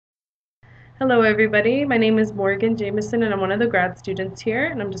Hello everybody, my name is Morgan Jameson and I'm one of the grad students here,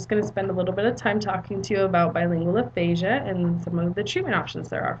 and I'm just going to spend a little bit of time talking to you about bilingual aphasia and some of the treatment options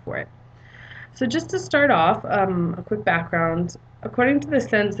there are for it. So just to start off, a quick background. According to the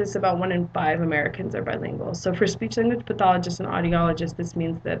census, about 1 in 5 Americans are bilingual. So for speech-language pathologists and audiologists, this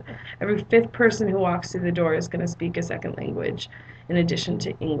means that every 5th person who walks through the door is going to speak a second language in addition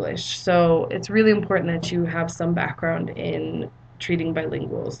to English. So it's really important that you have some background in treating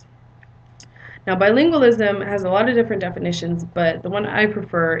bilinguals. Now, bilingualism has a lot of different definitions, but the one I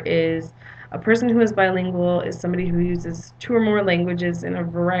prefer is a person who is bilingual is somebody who uses 2 or more languages in a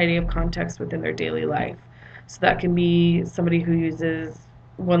variety of contexts within their daily life. So that can be somebody who uses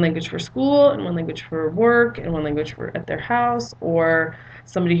one language for school and one language for work and one language for at their house, or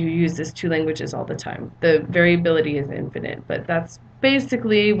somebody who uses 2 languages all the time. The variability is infinite, but that's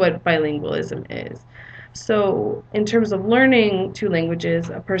basically what bilingualism is. So in terms of learning 2 languages,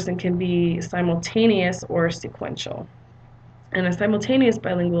 a person can be simultaneous or sequential. And a simultaneous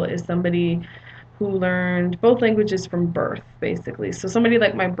bilingual is somebody who learned both languages from birth, basically. So somebody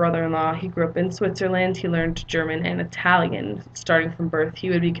like my brother-in-law, he grew up in Switzerland, he learned German and Italian starting from birth. He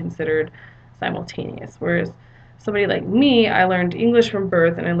would be considered simultaneous. Whereas somebody like me, I learned English from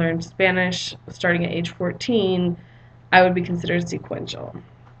birth and I learned Spanish starting at age 14, I would be considered sequential.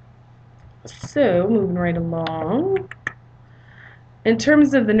 So, moving right along. In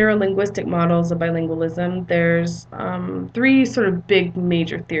terms of the neurolinguistic models of bilingualism, there's 3 sort of big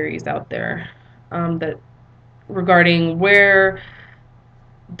major theories out there that regarding where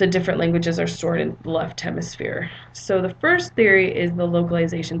the different languages are stored in the left hemisphere. So the first theory is the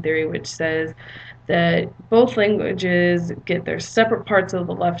localization theory, which says that both languages get their separate parts of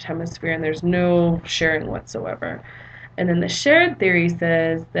the left hemisphere and there's no sharing whatsoever. And then the shared theory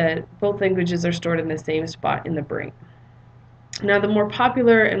says that both languages are stored in the same spot in the brain. Now, the more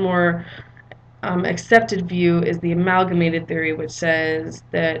popular and more accepted view is the amalgamated theory, which says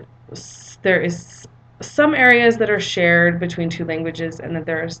that there is some areas that are shared between 2 languages and that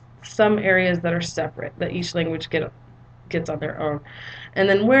there are some areas that are separate, that each language gets on their own. And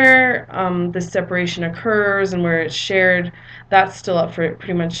then where the separation occurs and where it's shared, that's still up for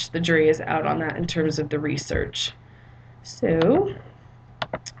pretty much the jury is out on that in terms of the research. So,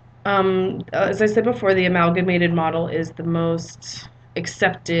 as I said before, the amalgamated model is the most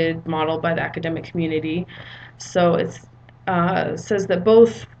accepted model by the academic community. So it says that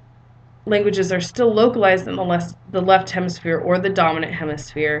both languages are still localized in the left hemisphere or the dominant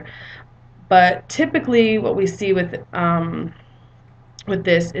hemisphere. But typically what we see with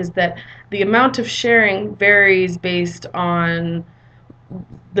this is that the amount of sharing varies based on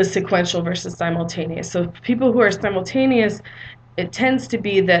the sequential versus simultaneous. So people who are simultaneous, it tends to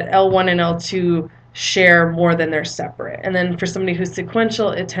be that L1 and L2 share more than they're separate. And then for somebody who's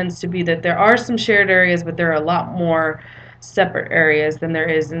sequential, it tends to be that there are some shared areas, but there are a lot more separate areas than there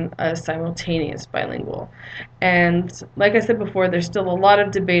is in a simultaneous bilingual. And like I said before, there's still a lot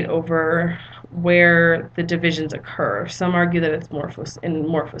of debate over where the divisions occur. Some argue that it's in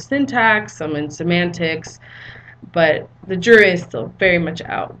morphosyntax, some in semantics, but the jury is still very much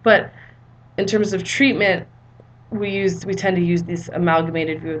out. But in terms of treatment, we tend to use this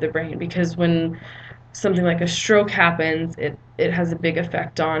amalgamated view of the brain, because when something like a stroke happens, it has a big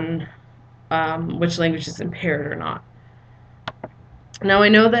effect on which language is impaired or not. Now, I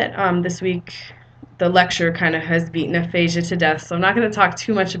know that this week the lecture kind of has beaten aphasia to death, so I'm not going to talk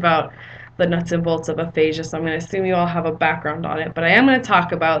too much about the nuts and bolts of aphasia, so I'm going to assume you all have a background on it, but I am going to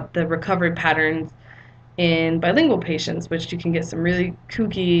talk about the recovery patterns in bilingual patients, which you can get some really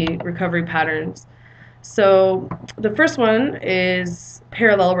kooky recovery patterns. So the first one is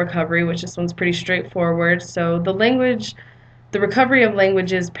parallel recovery, which this one's pretty straightforward. So the recovery of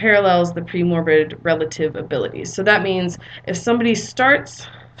languages parallels the premorbid relative abilities. So that means if somebody starts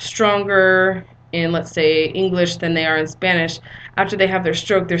stronger in, let's say, English than they are in Spanish, after they have their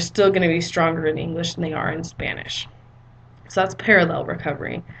stroke, they're still going to be stronger in English than they are in Spanish. So that's parallel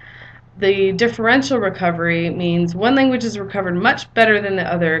recovery. The differential recovery means one language is recovered much better than the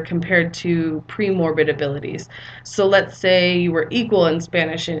other compared to premorbid abilities. So let's say you were equal in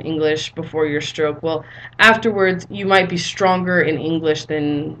Spanish and English before your stroke. Well, afterwards you might be stronger in English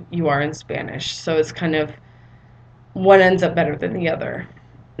than you are in Spanish. So it's kind of one ends up better than the other.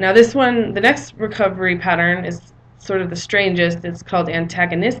 Now this one, the next recovery pattern is sort of the strangest. It's called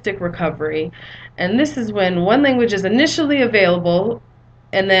antagonistic recovery. And this is when one language is initially available,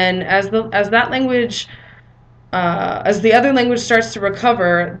 and then as the other language starts to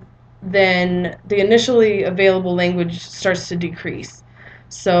recover, then the initially available language starts to decrease.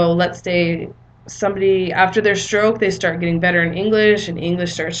 So let's say somebody, after their stroke, they start getting better in English, and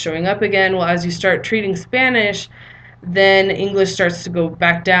English starts showing up again. Well, as you start treating Spanish, then English starts to go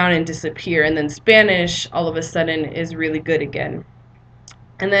back down and disappear, and then Spanish all of a sudden is really good again.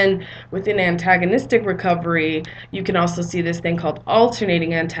 And then within antagonistic recovery, you can also see this thing called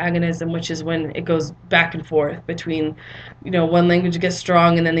alternating antagonism, which is when it goes back and forth between, one language gets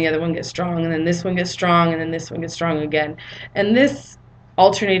strong and then the other one gets strong, and then this one gets strong and then this one gets strong again. And this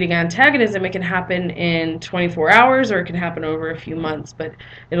alternating antagonism, it can happen in 24 hours or it can happen over a few months, but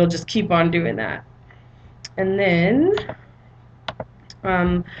it'll just keep on doing that. And then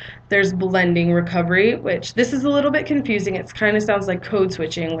there's blending recovery, which this is a little bit confusing. It kind of sounds like code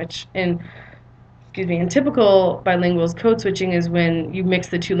switching, which in typical bilinguals, code switching is when you mix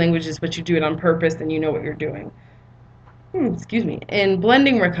the two languages, but you do it on purpose and you know what you're doing. In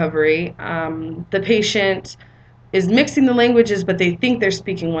blending recovery, the patient is mixing the languages, but they think they're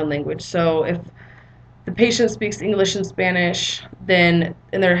speaking one language. So if the patient speaks English and Spanish, and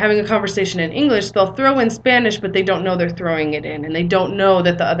they're having a conversation in English, they'll throw in Spanish, but they don't know they're throwing it in, and they don't know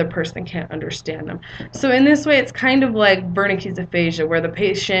that the other person can't understand them. So in this way, it's kind of like Wernicke's aphasia, where the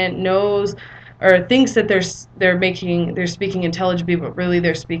patient knows or thinks that they're speaking intelligibly, but really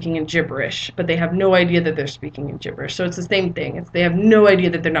they're speaking in gibberish, but they have no idea that they're speaking in gibberish. So it's the same thing. They have no idea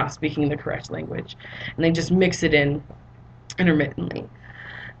that they're not speaking the correct language, and they just mix it in intermittently.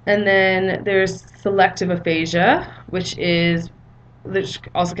 And then there's selective aphasia, which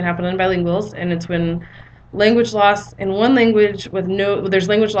also can happen in bilinguals, and it's when language loss in one language there's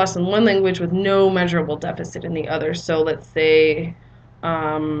language loss in one language with no measurable deficit in the other. So let's say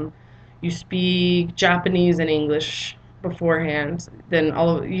you speak Japanese and English beforehand, then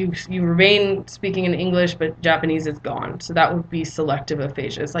you remain speaking in English, but Japanese is gone. So that would be selective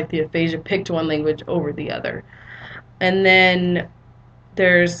aphasia. It's like the aphasia picked one language over the other. And then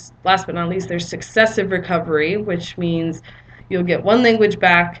last but not least, there's successive recovery, which means you'll get one language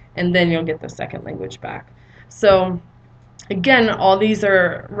back and then you'll get the second language back. So again, all these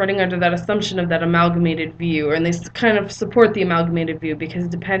are running under that assumption of that amalgamated view, and they kind of support the amalgamated view, because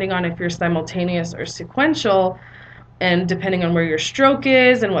depending on if you're simultaneous or sequential, and depending on where your stroke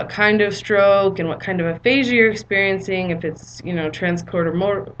is and what kind of stroke and what kind of aphasia you're experiencing, if it's transcortical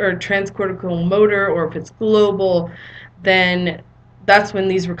motor or if it's global, then that's when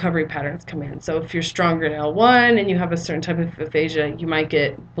these recovery patterns come in. So if you're stronger in L1 and you have a certain type of aphasia, you might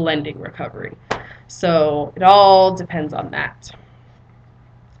get blending recovery. So it all depends on that.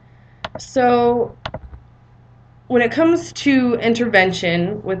 So when it comes to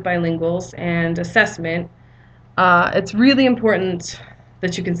intervention with bilinguals and assessment, it's really important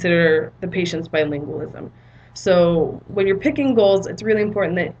that you consider the patient's bilingualism. So when you're picking goals, it's really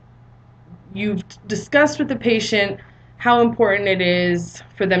important that you've discussed with the patient how important it is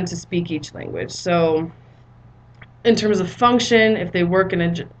for them to speak each language. So in terms of function, if they work in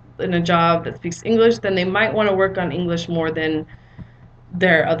a job that speaks English, then they might want to work on English more than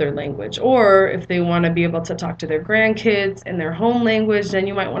their other language. Or if they want to be able to talk to their grandkids in their home language, then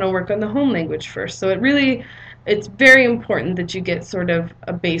you might want to work on the home language first. So it's very important that you get sort of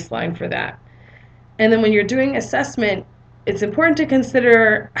a baseline for that. And then when you're doing assessment, it's important to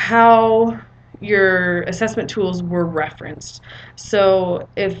consider how your assessment tools were referenced. So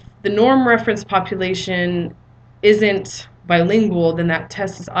if the norm reference population isn't bilingual, then that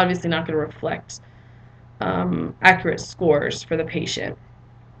test is obviously not going to reflect accurate scores for the patient.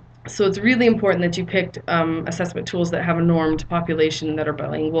 So it's really important that you picked assessment tools that have a normed population, that are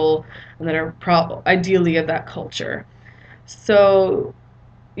bilingual, and that are ideally of that culture. So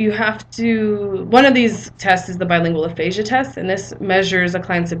one of these tests is the bilingual aphasia test, and this measures a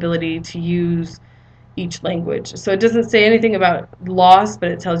client's ability to use each language. So it doesn't say anything about loss, but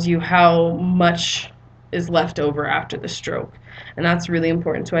it tells you how much is left over after the stroke. And that's really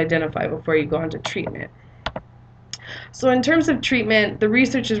important to identify before you go on to treatment. So in terms of treatment, the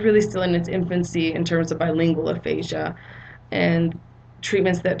research is really still in its infancy in terms of bilingual aphasia and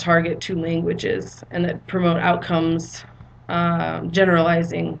treatments that target two languages and that promote outcomes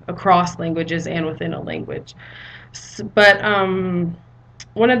generalizing across languages and within a language. But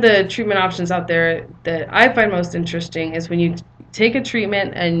one of the treatment options out there that I find most interesting is when you take a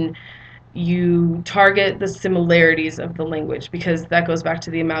treatment and you target the similarities of the language, because that goes back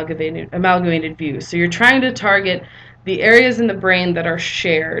to the amalgamated view. So you're trying to target the areas in the brain that are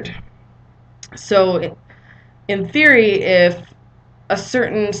shared. So in theory, if a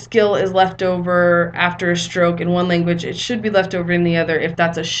certain skill is left over after a stroke in one language, it should be left over in the other if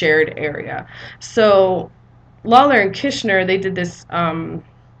that's a shared area. So Lawler and Kishner, they did this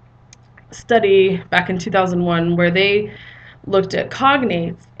study back in 2001 where they looked at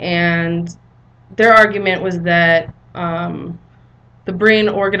cognates, and their argument was that the brain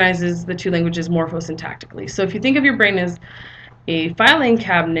organizes the two languages morphosyntactically. So if you think of your brain as a filing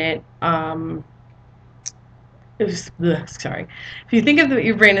cabinet, sorry, if you think of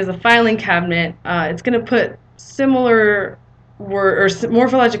your brain as a filing cabinet, it's going to put similar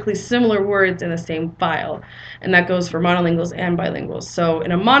morphologically similar words in the same file, and that goes for monolinguals and bilinguals. So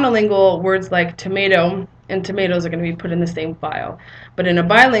in a monolingual, words like tomato and tomatoes are going to be put in the same file, but in a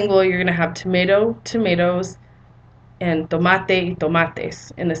bilingual, you're going to have tomato, tomatoes, and tomate y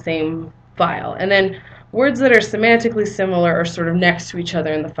tomates in the same file. And then words that are semantically similar are sort of next to each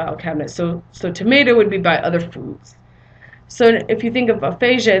other in the file cabinet. So tomato would be by other foods. So if you think of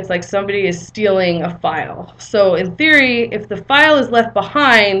aphasia, it's like somebody is stealing a file. So in theory, if the file is left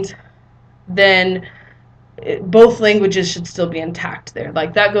behind, then both languages should still be intact there.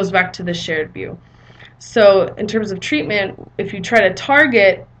 Like that goes back to the shared view. So in terms of treatment, if you try to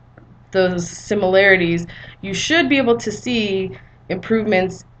target those similarities, you should be able to see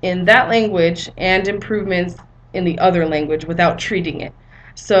improvements in that language and improvements in the other language without treating it.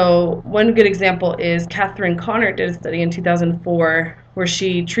 So one good example is Catherine Connor did a study in 2004 where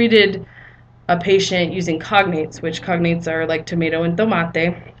she treated a patient using cognates, which cognates are like tomato and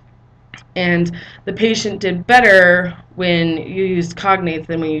tomate. And the patient did better when you used cognates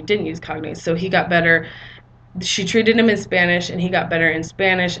than when you didn't use cognates. So he got better. She treated him in Spanish, and he got better in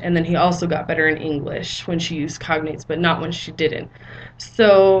Spanish, and then he also got better in English when she used cognates, but not when she didn't.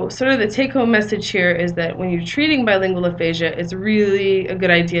 So sort of the take-home message here is that when you're treating bilingual aphasia, it's really a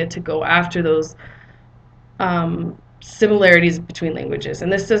good idea to go after those similarities between languages. And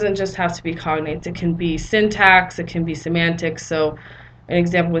this doesn't just have to be cognates. It can be syntax, it can be semantics. So an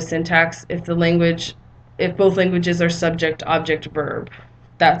example with syntax, if both languages are subject, object, verb,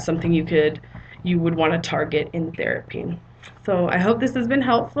 that's something you would want to target in therapy. So I hope this has been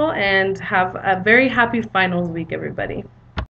helpful, and have a very happy finals week, everybody.